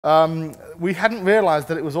We hadn't realized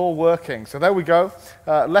that it was all working. So there we go.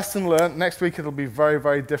 Lesson learned. Next week it'll be very,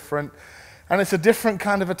 very different. And it's a different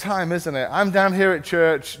kind of a time, isn't it? I'm down here at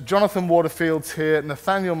church. Jonathan Waterfield's here.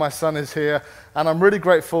 Nathaniel, my son, is here. And I'm really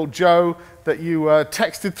grateful, Joe, that you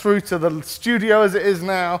texted through to the studio as it is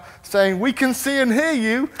now, saying, we can see and hear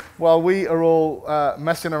you, while we are all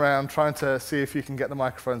messing around trying to see if you can get the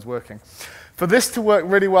microphones working. For this to work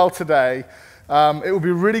really well today, it would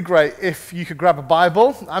be really great if you could grab a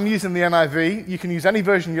Bible. I'm using the NIV. You can use any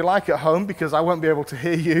version you like at home because I won't be able to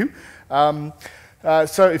hear you.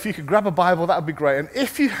 So if you could grab a Bible, that would be great. And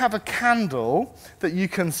if you have a candle that you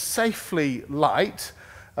can safely light,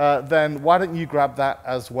 then why don't you grab that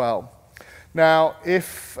as well? Now,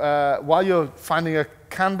 if while you're finding a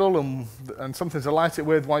candle and something to light it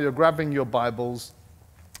with, while you're grabbing your Bibles,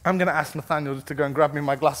 I'm going to ask Nathaniel to go and grab me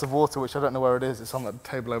my glass of water, which I don't know where it is. It's on the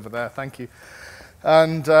table over there. Thank you.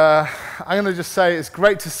 And I'm going to just say it's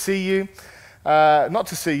great to see you. Not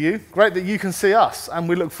to see you. Great that you can see us. And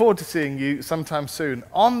we look forward to seeing you sometime soon.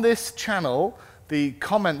 On this channel, the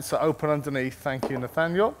comments are open underneath. Thank you,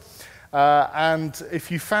 Nathaniel. And if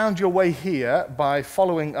you found your way here by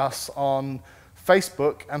following us on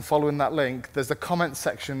Facebook and following that link, there's a comment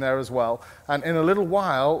section there as well. And in a little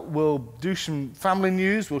while, we'll do some family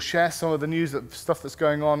news. We'll share some of the news, stuff that's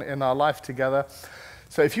going on in our life together.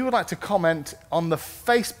 So if you would like to comment on the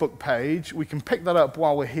Facebook page, we can pick that up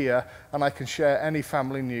while we're here, and I can share any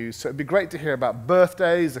family news. So it'd be great to hear about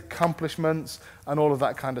birthdays, accomplishments, and all of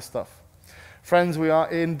that kind of stuff. Friends, we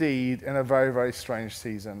are indeed in a very, very strange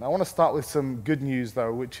season. I want to start with some good news,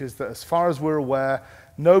 though, which is that as far as we're aware,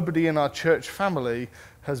 nobody in our church family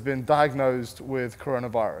has been diagnosed with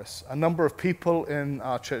coronavirus. A number of people in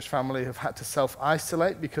our church family have had to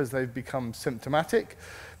self-isolate because they've become symptomatic.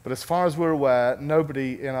 But as far as we're aware,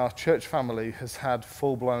 nobody in our church family has had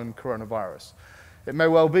full-blown coronavirus. It may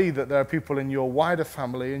well be that there are people in your wider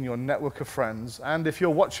family, in your network of friends, and if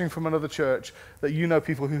you're watching from another church, that you know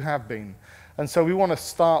people who have been. And so we want to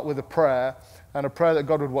start with a prayer, and a prayer that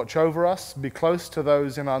God would watch over us, be close to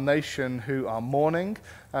those in our nation who are mourning,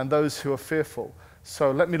 and those who are fearful.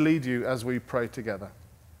 So let me lead you as we pray together.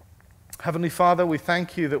 Heavenly Father, we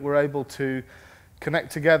thank you that we're able to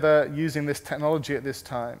connect together using this technology at this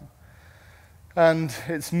time. And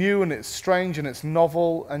it's new and it's strange and it's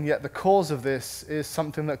novel, and yet the cause of this is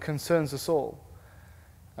something that concerns us all.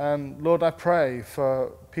 And Lord, I pray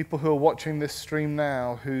for people who are watching this stream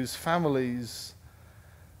now whose families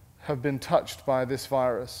have been touched by this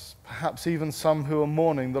virus, perhaps even some who are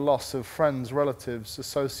mourning the loss of friends, relatives,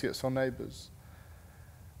 associates, or neighbors.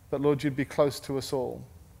 That, Lord, you'd be close to us all.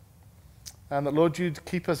 And that, Lord, you'd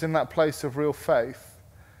keep us in that place of real faith,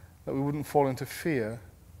 that we wouldn't fall into fear,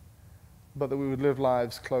 but that we would live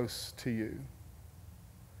lives close to you.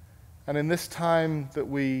 And in this time that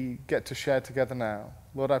we get to share together now,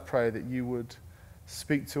 Lord, I pray that you would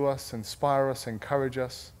speak to us, inspire us, encourage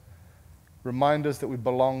us, remind us that we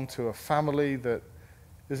belong to a family that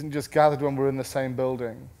isn't just gathered when we're in the same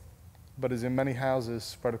building, but is in many houses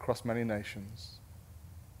spread across many nations.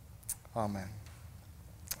 Amen.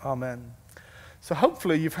 Amen. So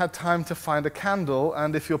hopefully you've had time to find a candle,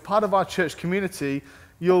 and if you're part of our church community,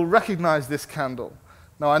 you'll recognize this candle.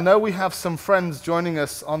 Now, I know we have some friends joining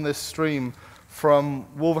us on this stream from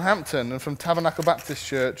Wolverhampton and from Tabernacle Baptist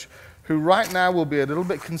Church who right now will be a little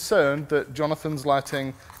bit concerned that Jonathan's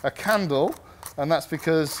lighting a candle, and that's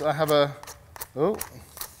because I have a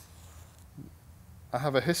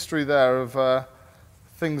history there of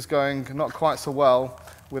things going not quite so well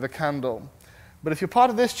with a candle. But if you're part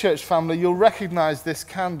of this church family, you'll recognize this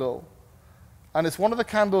candle. And it's one of the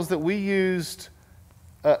candles that we used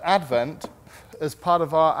at Advent as part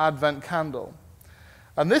of our Advent candle.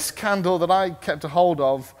 And this candle that I kept a hold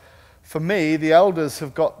of, for me, the elders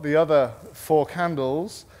have got the other 4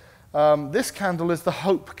 candles. This candle is the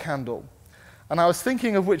hope candle. And I was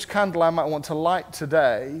thinking of which candle I might want to light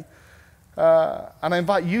today. And I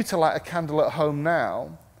invite you to light a candle at home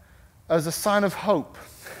now as a sign of hope,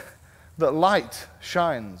 that light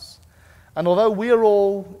shines. And although we are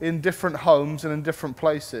all in different homes and in different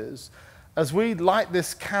places, as we light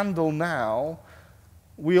this candle now,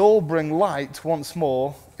 we all bring light once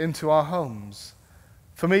more into our homes.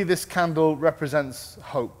 For me, this candle represents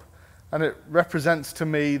hope. And it represents to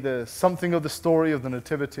me something of the story of the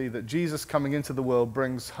Nativity, that Jesus coming into the world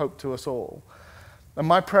brings hope to us all. And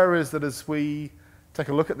my prayer is that as we take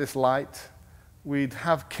a look at this light, we'd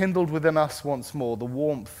have kindled within us once more the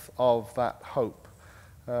warmth of that hope,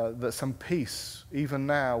 that some peace, even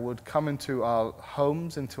now, would come into our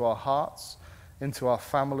homes, into our hearts, into our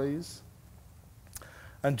families.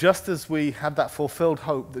 And just as we had that fulfilled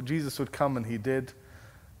hope that Jesus would come, and he did,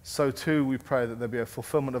 so too we pray that there be a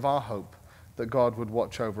fulfillment of our hope, that God would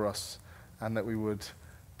watch over us and that we would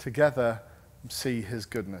together see his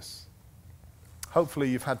goodness. Hopefully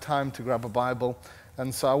you've had time to grab a Bible,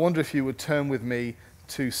 and so I wonder if you would turn with me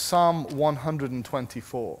to Psalm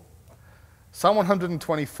 124. Psalm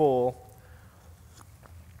 124,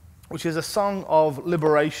 which is a song of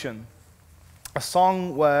liberation, a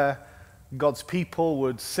song where God's people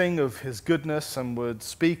would sing of his goodness and would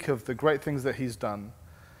speak of the great things that he's done.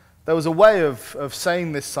 There was a way of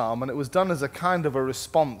saying this psalm, and it was done as a kind of a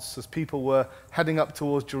response. As people were heading up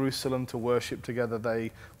towards Jerusalem to worship together,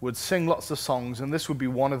 they would sing lots of songs, and this would be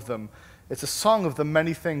one of them. It's a song of the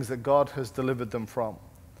many things that God has delivered them from.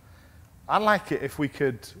 I'd like it if we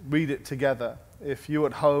could read it together. If you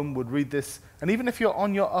at home would read this, and even if you're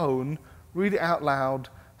on your own, read it out loud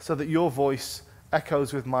so that your voice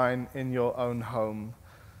echoes with mine in your own home.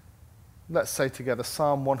 Let's say together,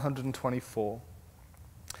 Psalm 124.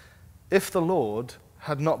 If the Lord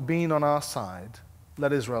had not been on our side,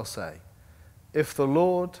 let Israel say, if the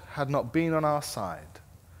Lord had not been on our side,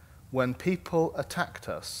 when people attacked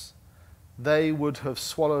us, they would have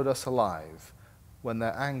swallowed us alive when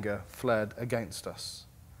their anger fled against us.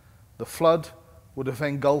 The flood would have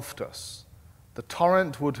engulfed us. The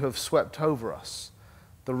torrent would have swept over us.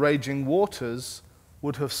 The raging waters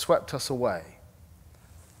would have swept us away.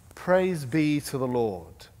 Praise be to the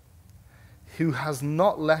Lord, who has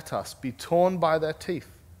not let us be torn by their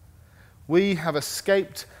teeth. We have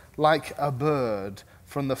escaped like a bird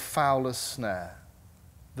from the fowler's snare.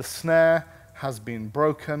 The snare has been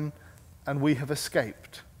broken, and we have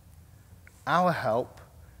escaped. Our help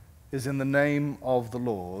is in the name of the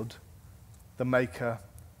Lord, the maker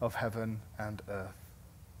of heaven and earth.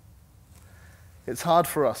 It's hard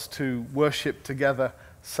for us to worship together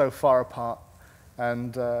so far apart.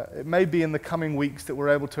 And it may be in the coming weeks that we're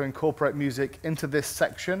able to incorporate music into this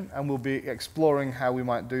section, and we'll be exploring how we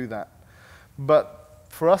might do that. But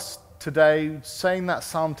for us today, saying that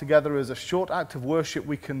psalm together is a short act of worship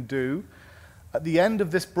we can do. At the end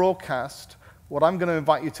of this broadcast, what I'm going to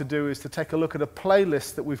invite you to do is to take a look at a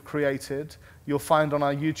playlist that we've created. You'll find on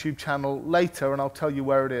our YouTube channel later, and I'll tell you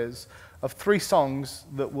where it is, of 3 songs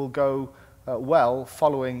that will go well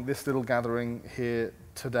following this little gathering here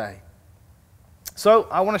today. So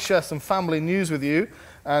I want to share some family news with you,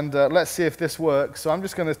 and let's see if this works. So I'm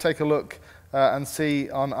just going to take a look and see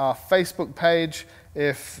on our Facebook page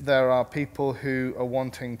if there are people who are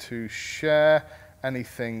wanting to share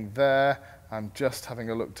anything there. I'm just having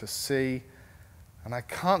a look to see, and I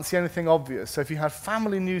can't see anything obvious. So if you have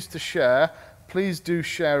family news to share, please do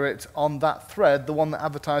share it on that thread, the one that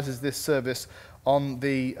advertises this service on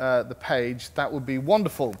the page. That would be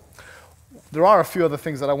wonderful. There are a few other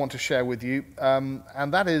things that I want to share with you,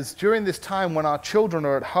 and that is during this time when our children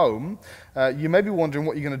are at home, you may be wondering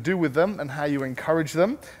what you're going to do with them and how you encourage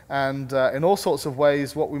them, and in all sorts of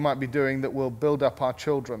ways what we might be doing that will build up our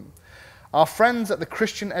children. Our friends at the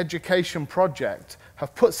Christian Education Project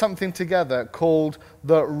have put something together called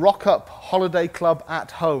the Rock Up Holiday Club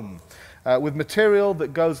at Home, with material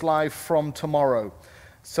that goes live from tomorrow.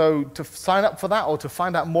 So to sign up for that or to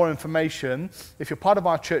find out more information, if you're part of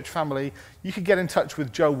our church family, you could get in touch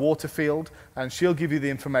with Jo Waterfield and she'll give you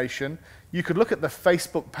the information. You could look at the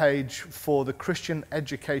Facebook page for the Christian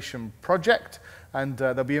Education Project and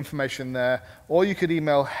there'll be information there. Or you could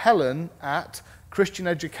email Helen at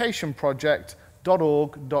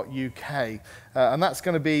christianeducationproject.org.uk. And that's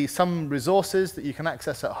going to be some resources that you can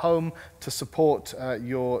access at home to support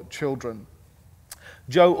your children.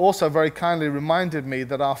 Joe also very kindly reminded me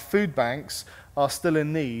that our food banks are still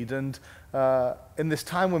in need, and in this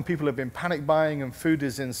time when people have been panic buying and food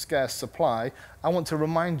is in scarce supply, I want to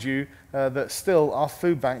remind you that still our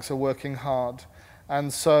food banks are working hard.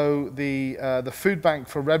 And so the food bank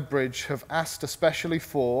for Redbridge have asked especially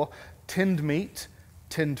for tinned meat,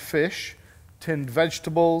 tinned fish, tinned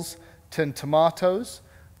vegetables, tinned tomatoes,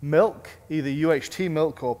 milk, either UHT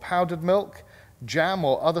milk or powdered milk, jam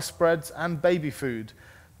or other spreads, and baby food.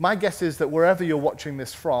 My guess is that wherever you're watching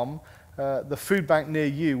this from, the food bank near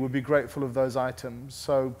you would be grateful of those items.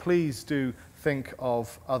 So please do think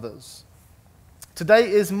of others. Today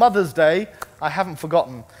is Mother's Day. I haven't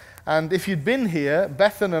forgotten. And if you'd been here,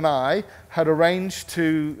 Bethan and I had arranged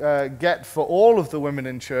to get for all of the women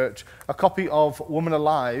in church a copy of Woman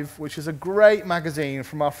Alive, which is a great magazine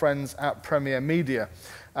from our friends at Premier Media.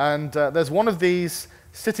 And there's one of these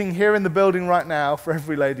sitting here in the building right now for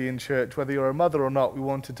every lady in church. Whether you're a mother or not, we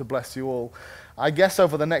wanted to bless you all. I guess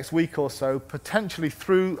over the next week or so, potentially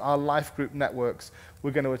through our life group networks,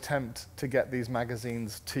 we're going to attempt to get these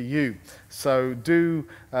magazines to you. So do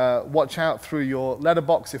watch out through your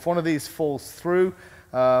letterbox. If one of these falls through,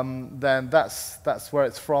 then that's where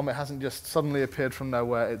it's from. It hasn't just suddenly appeared from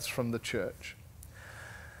nowhere. It's from the church.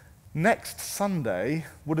 Next Sunday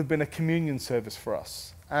would have been a communion service for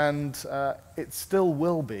us, and it still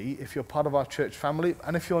will be if you're part of our church family,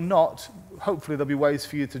 and if you're not, hopefully there'll be ways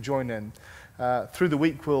for you to join in. Through the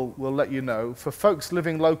week we'll let you know. For folks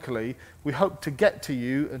living locally, we hope to get to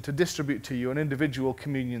you and to distribute to you an individual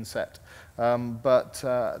communion set, but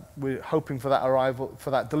we're hoping for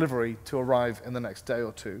that delivery to arrive in the next day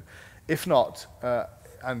or two. If not,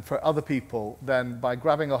 and for other people, then by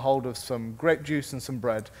grabbing a hold of some grape juice and some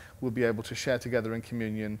bread, we'll be able to share together in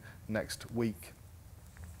communion next week.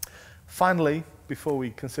 Finally, before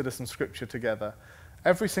we consider some scripture together,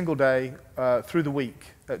 every single day through the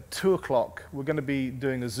week at 2 o'clock, we're going to be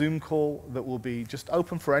doing a Zoom call that will be just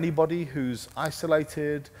open for anybody who's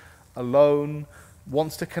isolated, alone,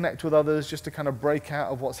 wants to connect with others, just to kind of break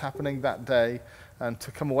out of what's happening that day and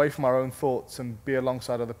to come away from our own thoughts and be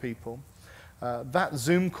alongside other people. That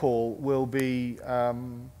Zoom call will be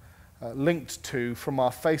linked to from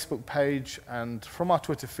our Facebook page and from our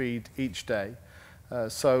Twitter feed each day.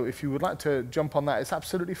 So if you would like to jump on that, it's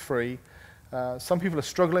absolutely free. Some people are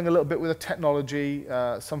struggling a little bit with the technology.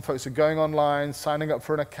 Some folks are going online, signing up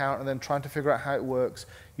for an account, and then trying to figure out how it works.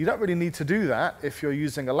 You don't really need to do that if you're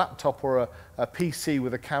using a laptop or a PC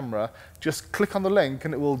with a camera. Just click on the link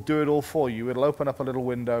and it will do it all for you. It'll open up a little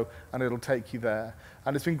window and it'll take you there.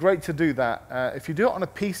 And it's been great to do that. If you do it on a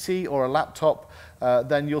PC or a laptop,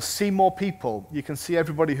 then you'll see more people. You can see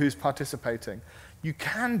everybody who's participating. You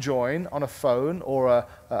can join on a phone or a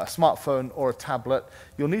smartphone or a tablet.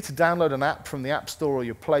 You'll need to download an app from the App Store or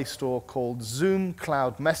your Play Store called Zoom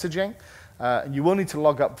Cloud Messaging. You will need to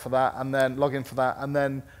log in for that, and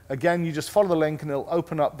then again you just follow the link and it'll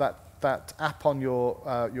open up that app on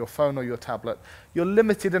your phone or your tablet. You're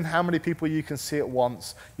limited in how many people you can see at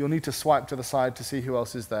once. You'll need to swipe to the side to see who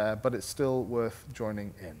else is there, but it's still worth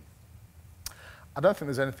joining in. I don't think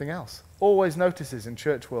there's anything else. Always notices in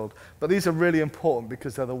church world, but these are really important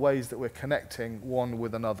because they're the ways that we're connecting one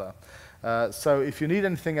with another. So if you need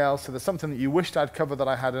anything else, or there's something that you wished I'd covered that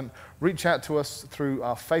I hadn't, reach out to us through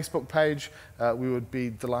our Facebook page. We would be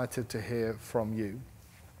delighted to hear from you.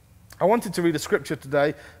 I wanted to read a scripture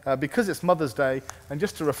today because it's Mother's Day, and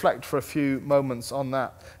just to reflect for a few moments on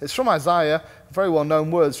that. It's from Isaiah, very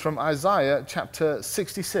well-known words from Isaiah chapter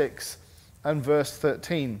 66 and verse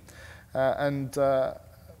 13.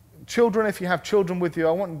 Children, if you have children with you,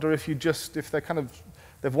 I wonder if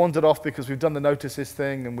they've wandered off because we've done the notices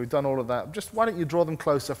thing and we've done all of that. Just why don't you draw them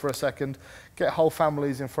closer for a second, get whole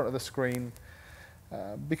families in front of the screen.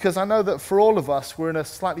 Because I know that for all of us, we're in a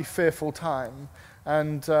slightly fearful time,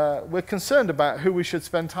 and we're concerned about who we should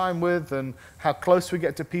spend time with and how close we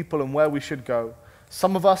get to people and where we should go.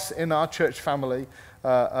 Some of us in our church family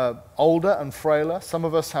are older and frailer. Some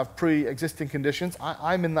of us have pre-existing conditions.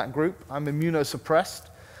 I'm in that group. I'm immunosuppressed.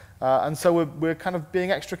 And so we're kind of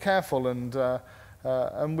being extra careful,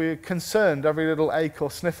 and we're concerned every little ache or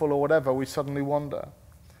sniffle or whatever, we suddenly wander.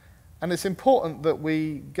 And it's important that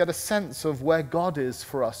we get a sense of where God is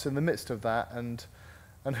for us in the midst of that, and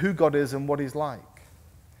who God is and what he's like.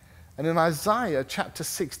 And in Isaiah chapter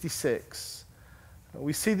 66,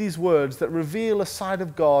 we see these words that reveal a side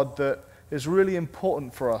of God that is really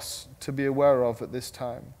important for us to be aware of at this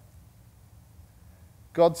time.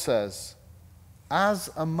 God says, "As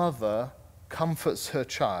a mother comforts her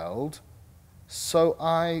child, so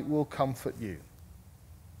I will comfort you."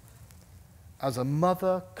 As a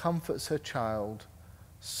mother comforts her child,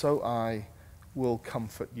 so I will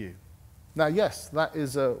comfort you. Now, yes, that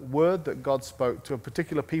is a word that God spoke to a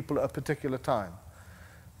particular people at a particular time.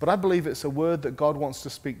 But I believe it's a word that God wants to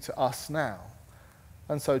speak to us now.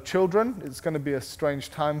 And so children, it's going to be a strange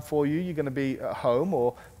time for you. You're going to be at home,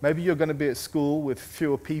 or maybe you're going to be at school with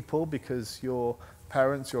fewer people because your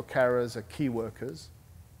parents, your carers are key workers.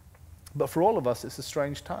 But for all of us, it's a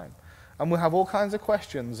strange time. And we'll have all kinds of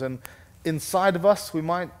questions. And inside of us, we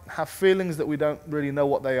might have feelings that we don't really know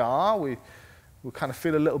what they are. We kind of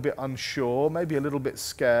feel a little bit unsure, maybe a little bit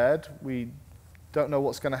scared. We don't know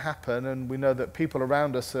what's going to happen, and we know that people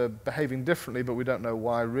around us are behaving differently, but we don't know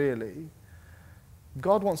why really.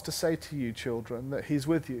 God wants to say to you, children, that he's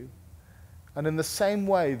with you. And in the same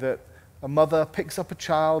way that a mother picks up a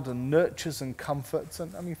child and nurtures and comforts,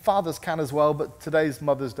 and I mean fathers can as well, but today's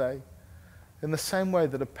Mother's Day, in the same way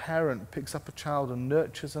that a parent picks up a child and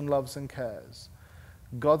nurtures and loves and cares,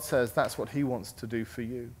 God says that's what he wants to do for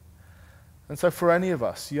you. And so for any of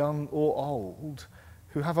us, young or old,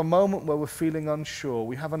 who have a moment where we're feeling unsure,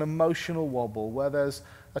 we have an emotional wobble, where there's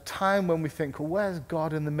a time when we think, well, where's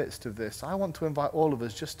God in the midst of this? I want to invite all of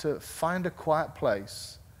us just to find a quiet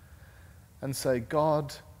place and say,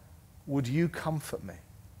 God, would you comfort me?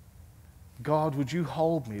 God, would you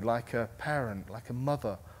hold me like a parent, like a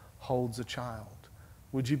mother holds a child?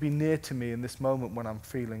 Would you be near to me in this moment when I'm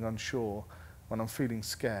feeling unsure, when I'm feeling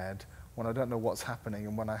scared, when I don't know what's happening,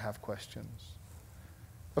 and when I have questions?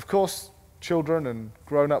 Of course, children and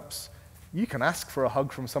grown-ups, you can ask for a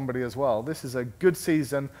hug from somebody as well. This is a good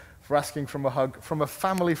season for asking for a hug from a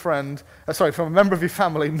family friend, from a member of your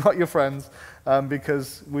family, not your friends,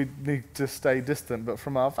 because we need to stay distant, but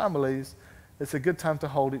from our families, it's a good time to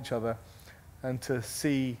hold each other and to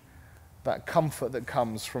see that comfort that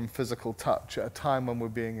comes from physical touch at a time when we're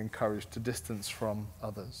being encouraged to distance from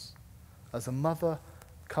others. As a mother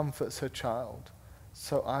comforts her child,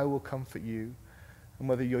 so I will comfort you. And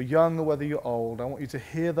whether you're young or whether you're old, I want you to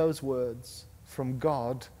hear those words from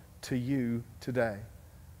God to you today.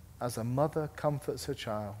 As a mother comforts her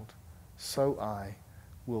child, so I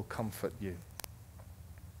will comfort you.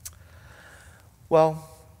 Well,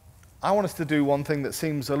 I want us to do one thing that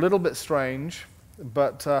seems a little bit strange,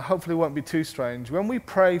 but hopefully won't be too strange. When we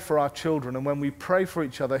pray for our children and when we pray for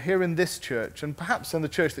each other here in this church, and perhaps in the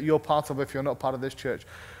church that you're part of if you're not part of this church,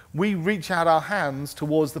 we reach out our hands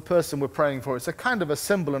towards the person we're praying for. It's a kind of a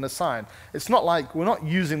symbol and a sign. It's not like we're not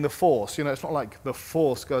using the force. It's not like the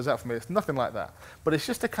force goes out for me. It's nothing like that. But it's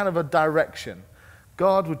just a kind of a direction.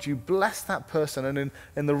 God, would you bless that person? And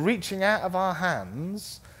in the reaching out of our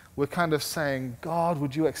hands, we're kind of saying, God,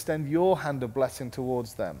 would you extend your hand of blessing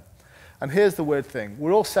towards them? And here's the weird thing.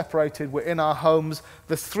 We're all separated. We're in our homes.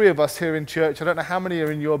 There's 3 of us here in church. I don't know how many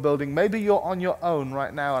are in your building. Maybe you're on your own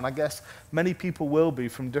right now, and I guess many people will be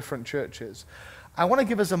from different churches. I want to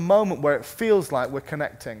give us a moment where it feels like we're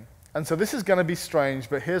connecting. And so this is going to be strange,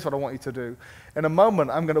 but here's what I want you to do. In a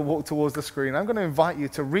moment, I'm going to walk towards the screen. I'm going to invite you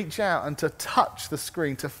to reach out and to touch the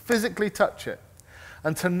screen, to physically touch it,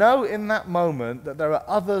 and to know in that moment that there are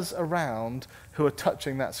others around who are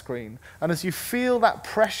touching that screen. And as you feel that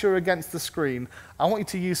pressure against the screen, I want you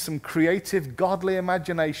to use some creative, godly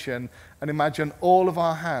imagination and imagine all of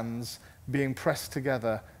our hands being pressed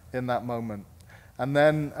together in that moment. And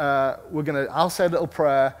then I'll say a little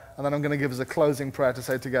prayer, and then I'm going to give us a closing prayer to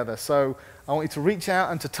say together. So I want you to reach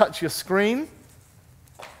out and to touch your screen.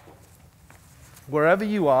 Wherever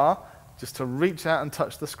you are, just to reach out and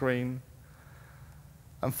touch the screen.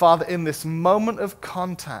 And Father, in this moment of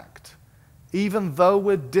contact, even though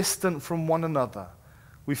we're distant from one another,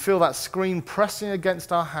 we feel that screen pressing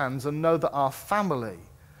against our hands and know that our family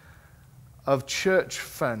of church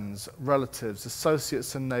friends, relatives,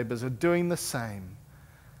 associates, and neighbors are doing the same.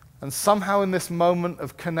 And somehow in this moment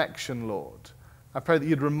of connection, Lord, I pray that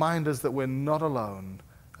you'd remind us that we're not alone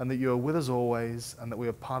and that you are with us always and that we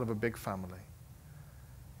are part of a big family.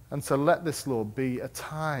 And so let this, Lord, be a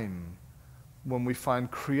time when we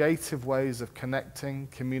find creative ways of connecting,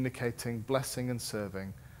 communicating, blessing, and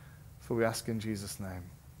serving. For we ask in Jesus' name.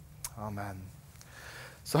 Amen.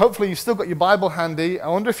 So hopefully you've still got your Bible handy. I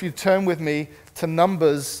wonder if you'd turn with me to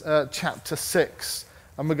Numbers chapter 6.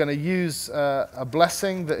 And we're going to use a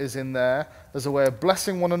blessing that is in there as a way of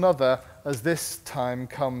blessing one another as this time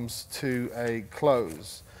comes to a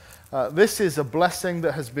close. This is a blessing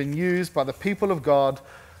that has been used by the people of God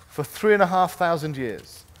for 3,500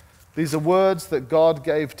 years. These are words that God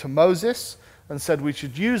gave to Moses and said we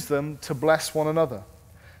should use them to bless one another.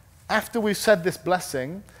 After we've said this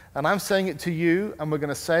blessing, and I'm saying it to you, and we're going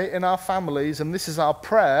to say it in our families, and this is our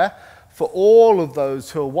prayer for all of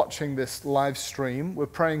those who are watching this live stream. We're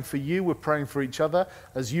praying for you, we're praying for each other.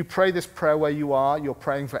 As you pray this prayer where you are, you're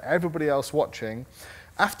praying for everybody else watching.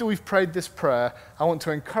 After we've prayed this prayer, I want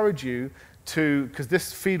to encourage you to, because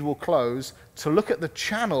this feed will close, to look at the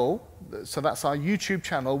channel. So that's our YouTube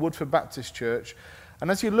channel, Woodford Baptist Church.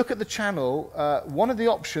 And as you look at the channel, one of the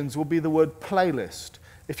options will be the word playlist.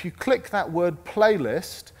 If you click that word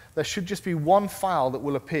playlist, there should just be one file that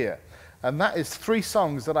will appear. And that is 3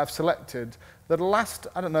 songs that I've selected that'll last,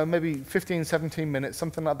 I don't know, maybe 15, 17 minutes,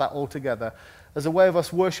 something like that altogether, as a way of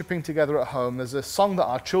us worshiping together at home. There's a song that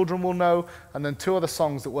our children will know, and then 2 other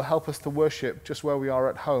songs that will help us to worship just where we are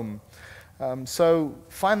at home. So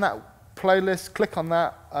find that playlist, click on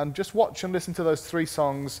that, and just watch and listen to those 3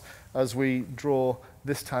 songs as we draw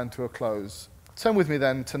this time to a close. Turn with me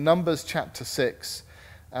then to Numbers chapter 6,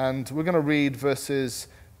 and we're going to read verses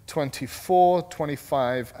 24,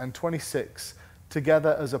 25, and 26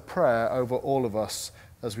 together as a prayer over all of us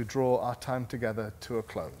as we draw our time together to a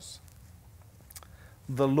close.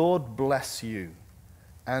 The Lord bless you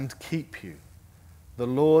and keep you. The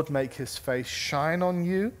Lord make his face shine on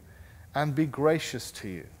you and be gracious to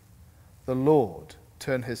you. The Lord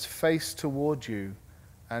turn his face toward you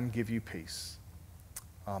and give you peace.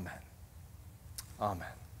 Amen.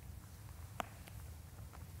 Amen.